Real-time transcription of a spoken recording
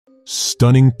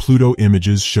stunning Pluto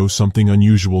images show something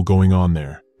unusual going on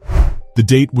there. The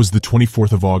date was the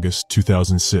 24th of August,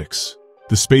 2006.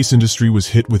 The space industry was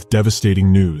hit with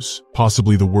devastating news,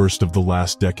 possibly the worst of the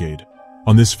last decade.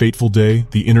 On this fateful day,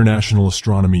 the International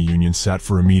Astronomy Union sat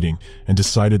for a meeting and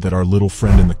decided that our little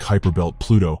friend in the Kuiper Belt,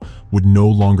 Pluto, would no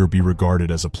longer be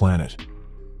regarded as a planet.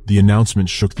 The announcement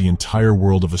shook the entire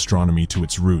world of astronomy to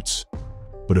its roots.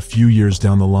 But a few years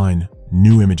down the line,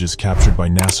 new images captured by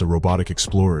NASA robotic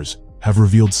explorers have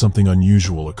revealed something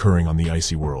unusual occurring on the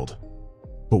icy world.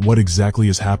 But what exactly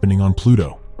is happening on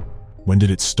Pluto? When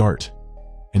did it start?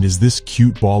 And is this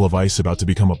cute ball of ice about to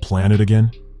become a planet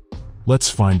again? Let's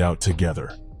find out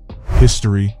together.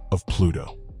 History of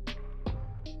Pluto.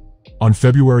 On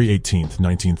February 18,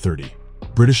 1930,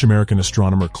 British-American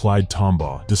astronomer CLYDE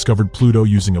TOMBAUGH discovered Pluto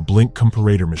using a blink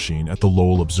comparator machine at the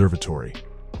Lowell Observatory.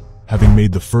 Having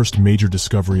made the first major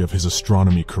discovery of his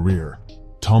astronomy career,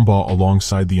 TOMBAUGH,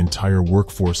 alongside the entire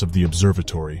workforce of the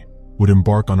observatory, would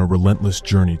embark on a relentless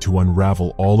journey to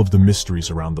unravel all of the mysteries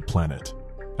around the planet.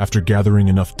 After gathering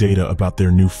enough data about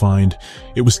their new find,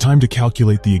 it was time to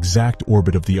calculate the exact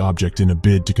orbit of the object in a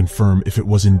bid to confirm if it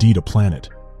was indeed a planet.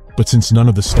 But since none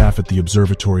of the staff at the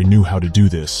observatory knew how to do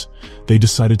this, they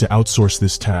decided to outsource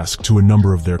this task to a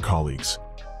number of their colleagues.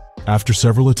 After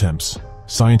several attempts,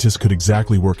 scientists could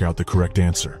exactly work out the correct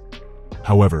answer.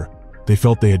 However, they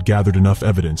felt they had gathered enough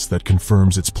evidence that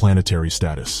confirms its planetary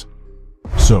status.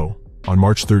 So, on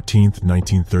March 13,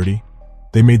 1930,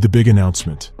 they made the big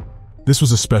announcement. This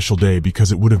was a special day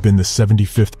because it would have been the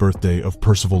 75th birthday of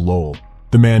Percival Lowell,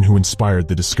 the man who inspired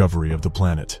the discovery of the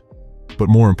planet. But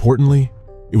more importantly,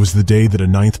 it was the day that a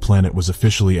ninth planet was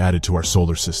officially added to our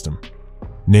solar system.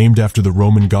 Named after the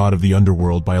Roman god of the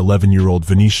underworld by 11-year-old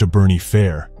Venetia Burney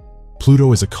Fair,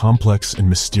 Pluto is a complex and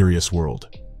mysterious world.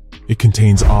 It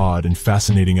contains odd and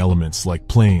fascinating elements like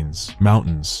plains,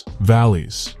 mountains,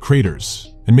 valleys,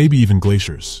 craters, and maybe even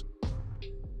glaciers.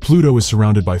 Pluto is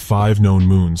surrounded by 5 known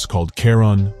moons called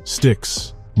Charon,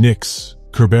 Styx, Nix,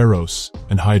 Kerberos,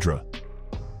 and Hydra.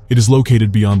 It is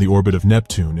located beyond the orbit of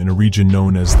Neptune in a region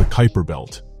known as the Kuiper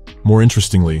Belt. More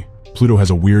interestingly, Pluto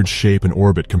has a weird shape and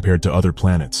orbit compared to other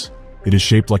planets. It is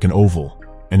shaped like an oval,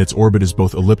 and its orbit is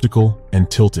both elliptical and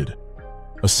tilted.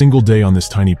 A single day on this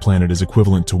tiny planet is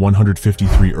equivalent to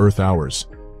 153 Earth hours,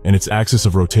 and its axis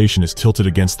of rotation is tilted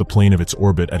against the plane of its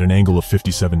orbit at an angle of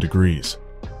 57 degrees.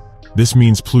 This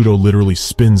means Pluto literally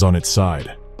spins on its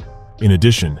side. In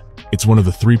addition, it's one of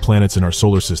the 3 planets in our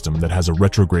solar system that has a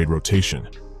retrograde rotation,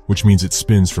 which means it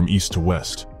spins from east to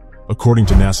west. According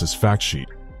to NASA's fact sheet,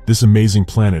 this amazing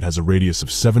planet has a radius of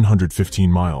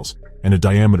 715 miles and a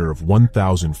diameter of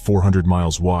 1,400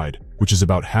 miles wide, which is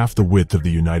about half the width of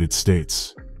the United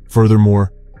States.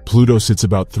 Furthermore, Pluto sits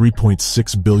about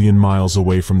 3.6 billion miles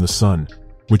away from the Sun,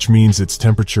 which means its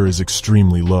temperature is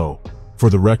extremely low. For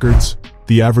the records,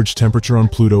 the average temperature on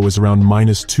Pluto is around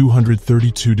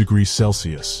 -232 degrees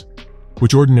Celsius,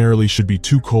 which ordinarily should be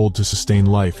too cold to sustain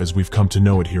life as we've come to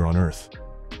know it here on Earth.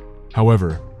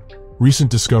 However, recent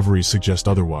discoveries suggest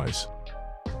otherwise.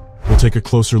 We'll take a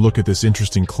closer look at this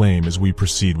interesting claim as we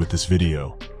proceed with this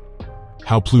video.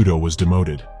 How Pluto was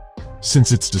demoted.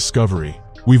 Since its discovery,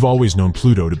 we've always known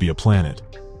Pluto to be a planet.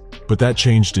 But that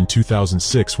changed in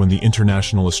 2006 when the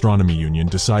International Astronomy Union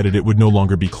decided it would no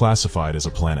longer be classified as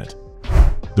a planet.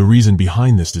 The reason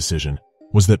behind this decision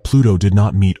was that Pluto did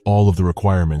not meet all of the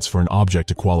requirements for an object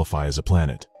to qualify as a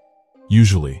planet.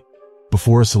 Usually,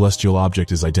 before a celestial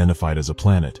object is identified as a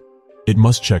planet, it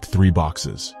must check 3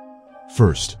 boxes.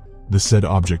 First, the said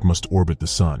object must orbit the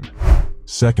Sun.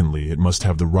 Secondly, it must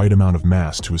have the right amount of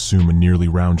mass to assume a nearly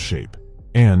round shape.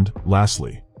 And,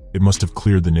 lastly, it must have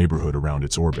cleared the neighborhood around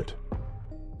its orbit.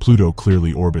 Pluto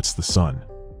clearly orbits the Sun.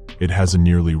 It has a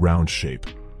nearly round shape,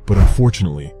 but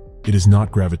unfortunately, it is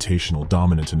not gravitational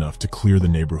dominant enough to clear the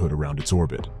neighborhood around its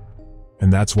orbit.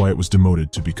 And that's why it was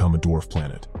demoted to become a dwarf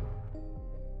planet.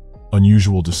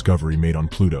 Unusual discovery made on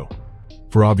Pluto.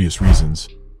 For obvious reasons,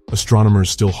 astronomers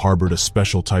still harbored a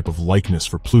special type of likeness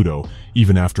for Pluto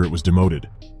even after it was demoted.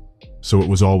 So it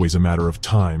was always a matter of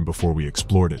time before we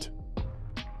explored it.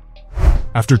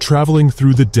 After traveling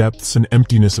through the depths and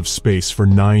emptiness of space for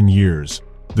 9 years,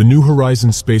 the New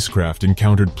Horizons spacecraft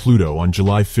encountered Pluto on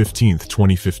July 15,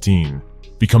 2015,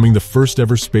 becoming the first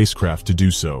ever spacecraft to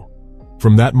do so.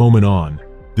 From that moment on,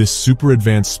 this super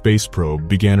advanced space probe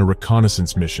began a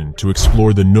reconnaissance mission to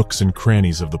explore the nooks and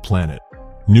crannies of the planet.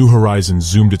 New Horizons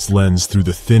zoomed its lens through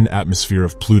the thin atmosphere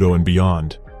of Pluto and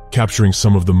beyond, capturing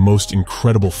some of the most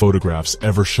incredible photographs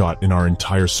ever shot in our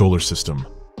entire solar system.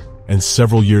 And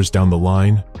several years down the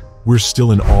line, we're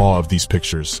still in awe of these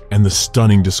pictures and the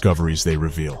stunning discoveries they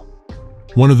reveal.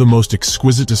 One of the most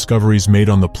exquisite discoveries made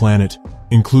on the planet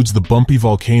includes the bumpy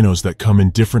volcanoes that come in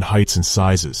different heights and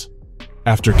sizes.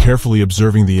 After carefully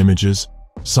observing the images,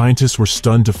 scientists were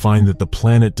stunned to find that the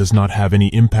planet does not have any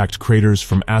impact craters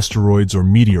from asteroids or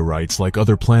meteorites like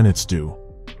other planets do.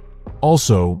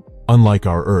 Also, unlike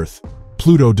our Earth,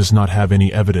 Pluto does not have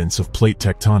any evidence of plate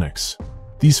tectonics.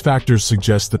 These factors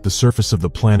suggest that the surface of the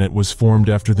planet was formed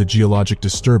after the geologic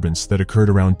disturbance that occurred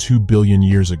around 2 billion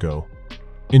years ago.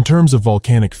 In terms of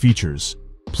volcanic features,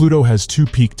 Pluto has two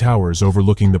peak towers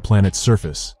overlooking the planet's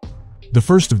surface. The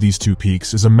first of these two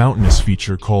peaks is a mountainous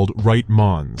feature called Right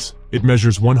Mons. It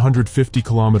measures 150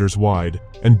 kilometers wide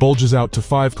and bulges out to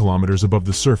 5 kilometers above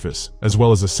the surface, as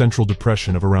well as a central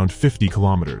depression of around 50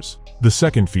 kilometers. The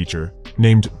second feature,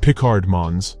 named Picard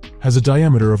Mons, has a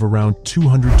diameter of around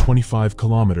 225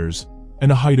 kilometers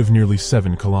and a height of nearly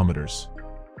 7 kilometers.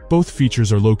 Both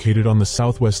features are located on the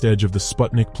southwest edge of the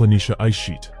Sputnik-Planitia ice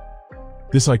sheet.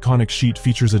 This iconic sheet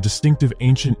features a distinctive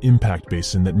ancient impact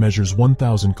basin that measures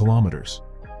 1,000 kilometers.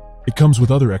 It comes with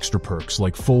other extra perks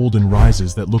like fold and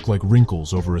rises that look like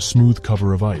wrinkles over a smooth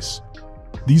cover of ice.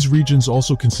 These regions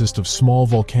also consist of small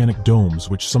volcanic domes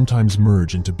which sometimes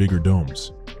merge into bigger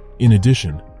domes. In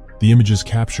addition, the images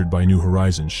captured by New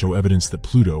Horizons show evidence that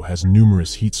Pluto has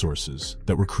numerous heat sources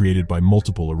that were created by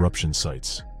multiple eruption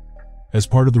sites. As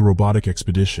part of the robotic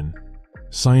expedition,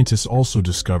 scientists also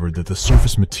discovered that the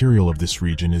surface material of this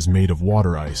region is made of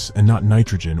water ice and not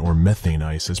nitrogen or methane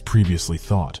ice as previously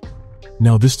thought.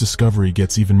 Now this discovery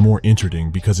gets even more interesting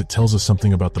because it tells us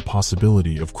something about the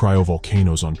possibility of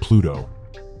cryovolcanoes on Pluto.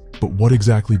 But what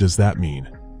exactly does that mean?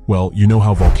 Well, you know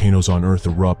how volcanoes on Earth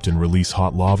erupt and release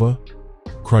hot lava?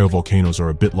 Cryovolcanoes are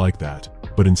a bit like that,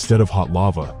 but instead of hot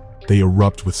lava, they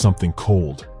erupt with something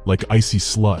cold, like icy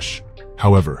slush.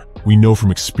 However, we know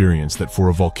from experience that for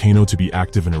a volcano to be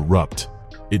active and erupt,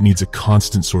 it needs a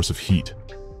constant source of heat.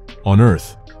 On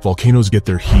Earth, volcanoes get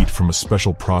their heat from a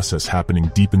special process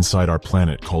happening deep inside our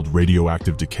planet called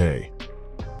radioactive decay.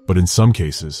 But in some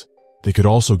cases, they could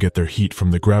also get their heat from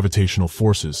the gravitational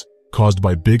forces caused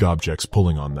by big objects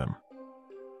pulling on them.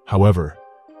 However,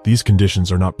 these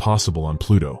conditions are not possible on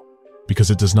Pluto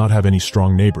because it does not have any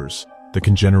strong neighbors that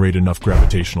can generate enough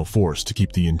gravitational force to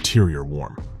keep the interior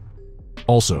warm.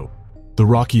 Also, the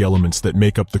rocky elements that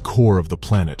make up the core of the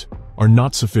planet are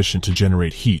not sufficient to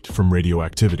generate heat from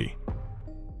radioactivity.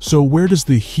 So where does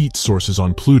the heat sources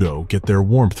on Pluto get their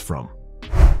warmth from?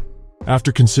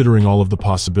 After considering all of the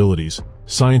possibilities,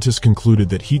 scientists concluded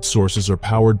that heat sources are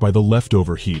powered by the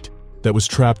leftover heat that was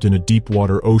trapped in a deep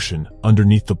water ocean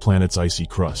underneath the planet's icy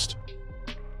crust.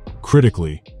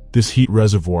 Critically, this heat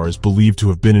reservoir is believed to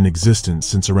have been in existence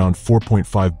since around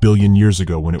 4.5 billion years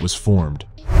ago when it was formed.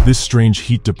 This strange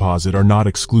heat deposit are not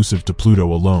exclusive to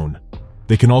Pluto alone.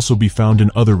 They can also be found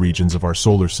in other regions of our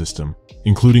solar system,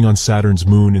 including on Saturn's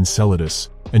moon Enceladus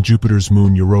and Jupiter's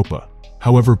moon Europa.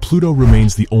 However, Pluto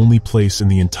remains the only place in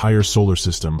the entire solar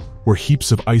system where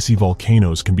heaps of icy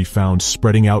volcanoes can be found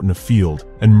spreading out in a field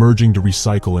and merging to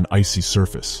recycle an icy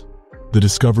surface. The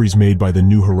discoveries made by the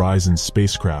New Horizons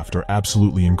spacecraft are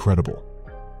absolutely incredible,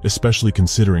 especially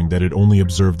considering that it only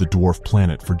observed the dwarf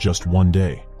planet for just one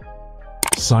day.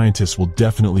 Scientists will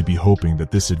definitely be hoping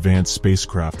that this advanced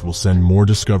spacecraft will send more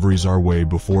discoveries our way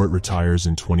before it retires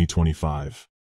in 2025.